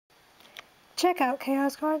Check out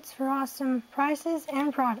Chaos Cards for awesome prices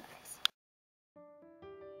and products.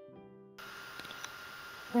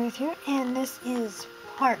 Ruth here, and this is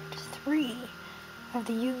part 3 of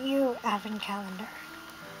the Yu-Gi-Oh! Advent Calendar.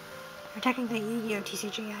 Or technically Yu-Gi-Oh!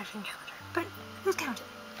 TCG Advent Calendar, but who's counting?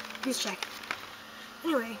 Who's checking?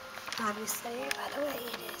 Anyway, obviously, by the way,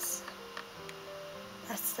 it is.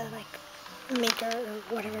 That's the, maker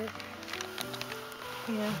or whatever.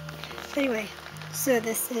 Yeah. Anyway, so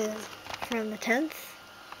this is from the 10th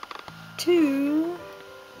to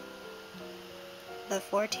the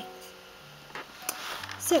 14th.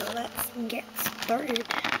 So let's get started.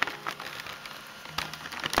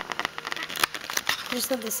 I just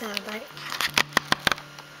love the sound, right?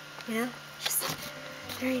 You know? Just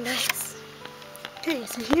very nice. Okay,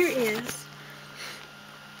 so here is...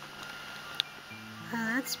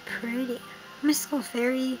 that's pretty. Mystical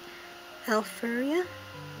Fairy Alfuria.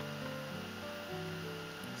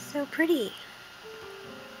 So pretty.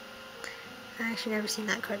 I've actually never seen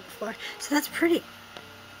that card before. So that's pretty.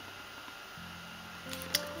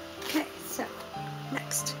 Okay, so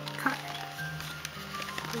next card.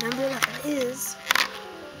 Number 11 is...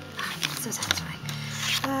 so satisfying.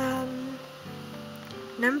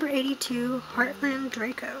 Number 82, Heartland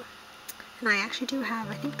Draco. And I actually do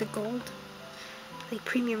have, I think, the gold,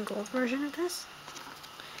 premium gold version of this.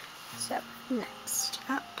 So, next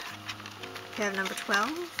up, we have number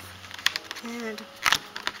 12. And...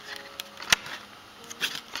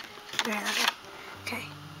 okay,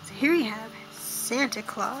 so here we have Santa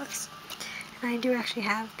Claus. And I do actually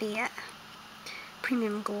have the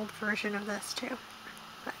premium gold version of this too.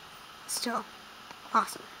 But still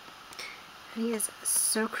awesome. And he is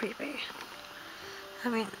so creepy. I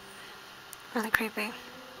mean, really creepy.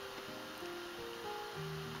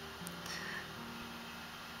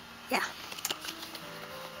 Yeah.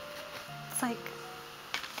 It's like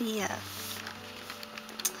the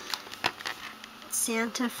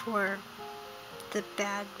Santa for the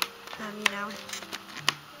bad,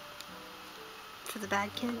 for the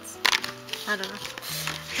bad kids. I don't know.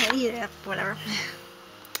 Yeah, whatever.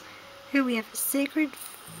 Here we have Sacred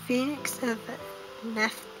Phoenix of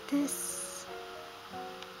Nephthys.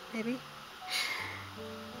 Maybe.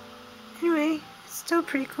 Anyway, it's still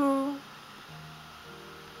pretty cool.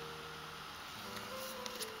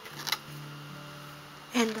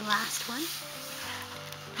 And the last one,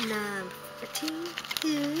 number 14,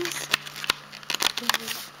 is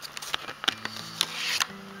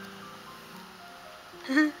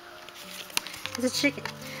it's a chicken.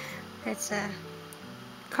 It's a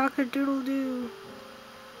cock-a-doodle-doo.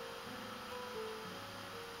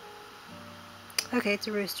 Okay, it's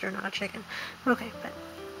a rooster, not a chicken. Okay, but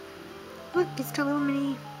look, it's got little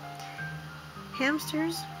mini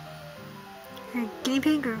hamsters, or guinea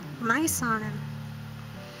pig, or mice on him.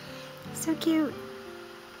 So cute.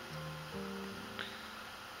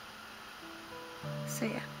 So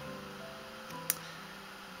yeah.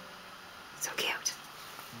 So cute.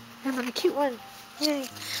 Another cute one. Yay.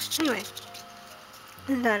 Anyway.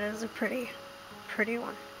 And that is a pretty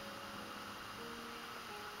one.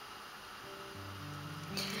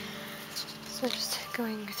 So just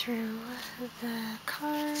going through the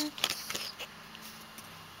cards.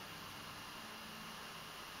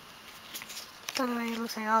 By the way, it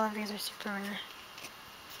looks like all of these are super rare.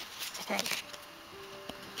 I think.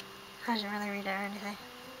 I didn't really read it or anything.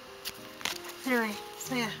 Anyway,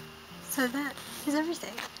 so yeah. So that is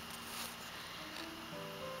everything.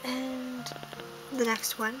 And the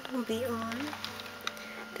next one will be on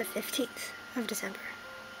the 15th of December.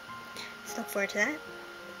 So look forward to that.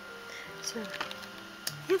 So,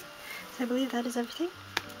 yeah. So I believe that is everything.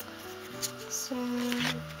 So,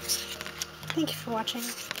 thank you for watching.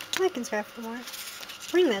 Like and subscribe for more.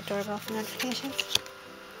 Ring that doorbell for notifications.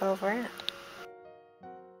 Over and out.